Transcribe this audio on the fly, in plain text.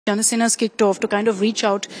Janasena has kicked off to kind of reach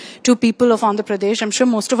out to people of Andhra Pradesh. I'm sure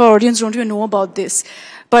most of our audience don't even know about this.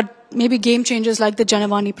 But maybe game changers like the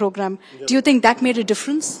Janavani program. Do you think that made a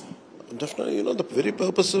difference? Definitely, the very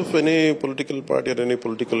purpose of any political party or any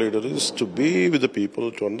political leader is to be with the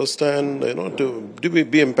people, to understand, to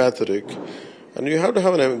be empathetic. And you have to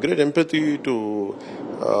have a great empathy to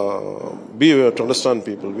to understand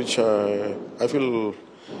people, which I feel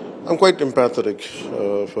I'm quite empathetic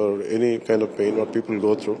for any kind of pain what people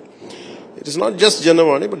go through. It is not just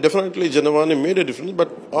Janavani, but definitely Janavani made a difference.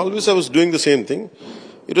 But always I was doing the same thing.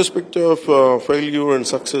 Irrespective of failure and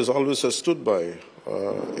success, always I stood by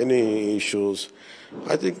any issues.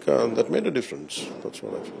 I think that made a difference. That's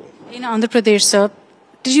what I feel. In Andhra Pradesh, sir,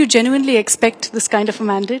 did you genuinely expect this kind of a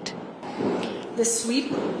mandate? The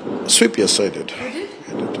sweep? Sweep, yes, I did. You did?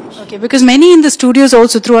 I did, yes. Okay, because many in the studios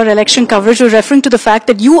also through our election coverage were referring to the fact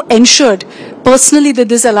that you ensured personally that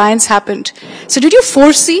this alliance happened. So did you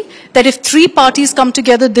foresee that if three parties come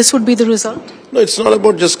together, this would be the result? No, it's not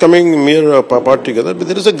about just coming mere apart together, but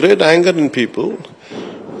there is a great anger in people.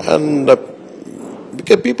 And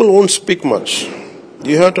because people won't speak much.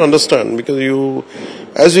 You have to understand, because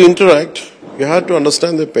as you interact, you have to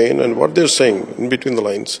understand their pain and what they're saying in between the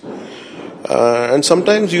lines. And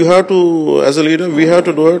sometimes you have to, as a leader, we have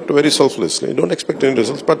to do it very selflessly. Don't expect any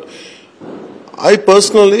results. But I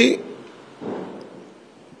personally,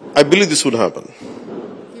 I believe this would happen.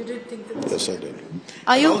 You did think that? Yes, I did.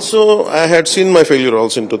 Are you? Also, I had seen my failure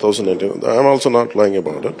also in 2019. I'm also not lying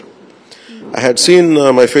about it. I had seen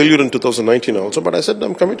my failure in 2019 also, but I said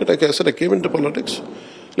I'm committed. I said I came into politics.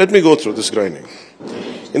 Let me go through this grinding.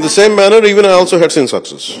 In the same manner, even I also had seen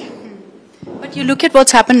success. But you look at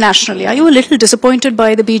what's happened nationally. Are you a little disappointed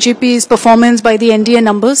by the BJP's performance, by the NDA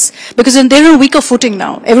numbers? Because they're on a weaker footing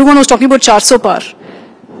now. Everyone was talking about 400 par.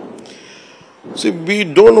 See, we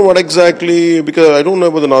don't know what exactly, because I don't know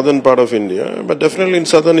about the northern part of India, but definitely in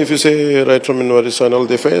southern, if you say right from Invarisa and all,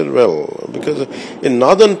 they fare well. Because in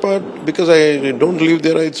northern part, because I don't live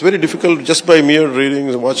there, it's very difficult just by mere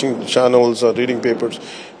reading, watching channels or reading papers.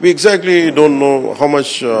 We exactly don't know how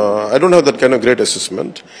much, I don't have that kind of great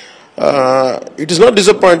assessment. It is not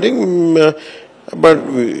disappointing, but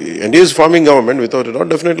NDA is forming government. Without it,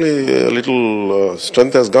 definitely a little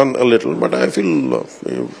strength has gone a little, but I feel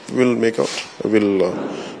we'll make out, we'll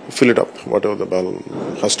fill it up. Whatever the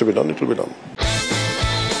balance has to be done, it will be done.